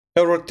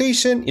A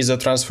rotation is a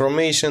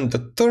transformation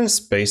that turns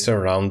space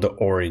around the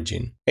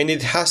origin, and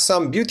it has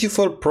some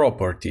beautiful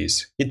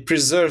properties. It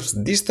preserves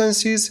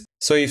distances,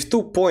 so if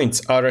two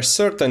points are a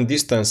certain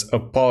distance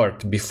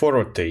apart before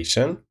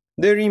rotation,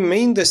 they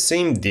remain the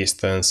same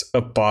distance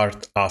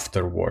apart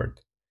afterward.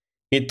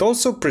 It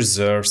also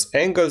preserves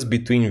angles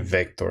between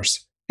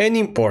vectors, and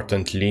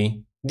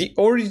importantly, the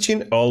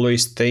origin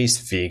always stays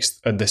fixed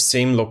at the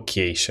same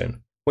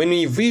location. When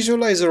we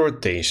visualize a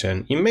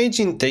rotation,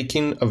 imagine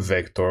taking a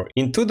vector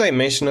in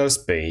two-dimensional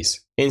space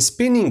and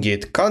spinning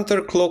it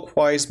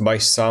counterclockwise by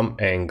some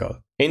angle,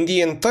 and the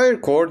entire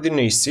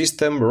coordinate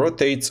system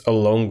rotates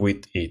along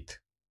with it.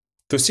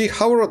 To see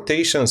how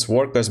rotations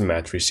work as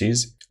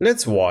matrices,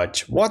 let's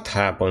watch what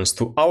happens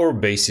to our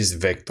basis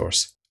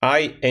vectors,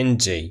 I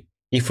and j.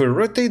 If we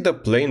rotate the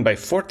plane by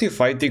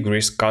 45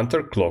 degrees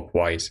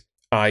counterclockwise,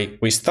 I,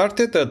 we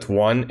started at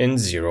 1 and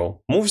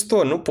 0, moves to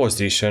a new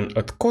position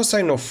at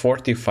cosine of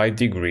 45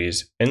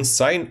 degrees and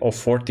sine of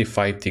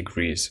 45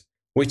 degrees,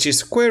 which is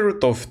square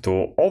root of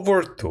 2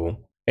 over 2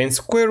 and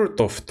square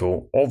root of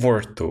 2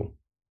 over 2.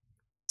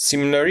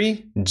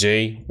 Similarly,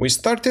 j, we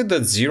started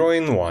at 0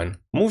 and 1,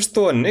 moves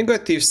to a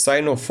negative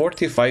sine of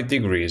 45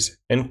 degrees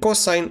and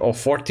cosine of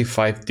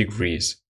 45 degrees,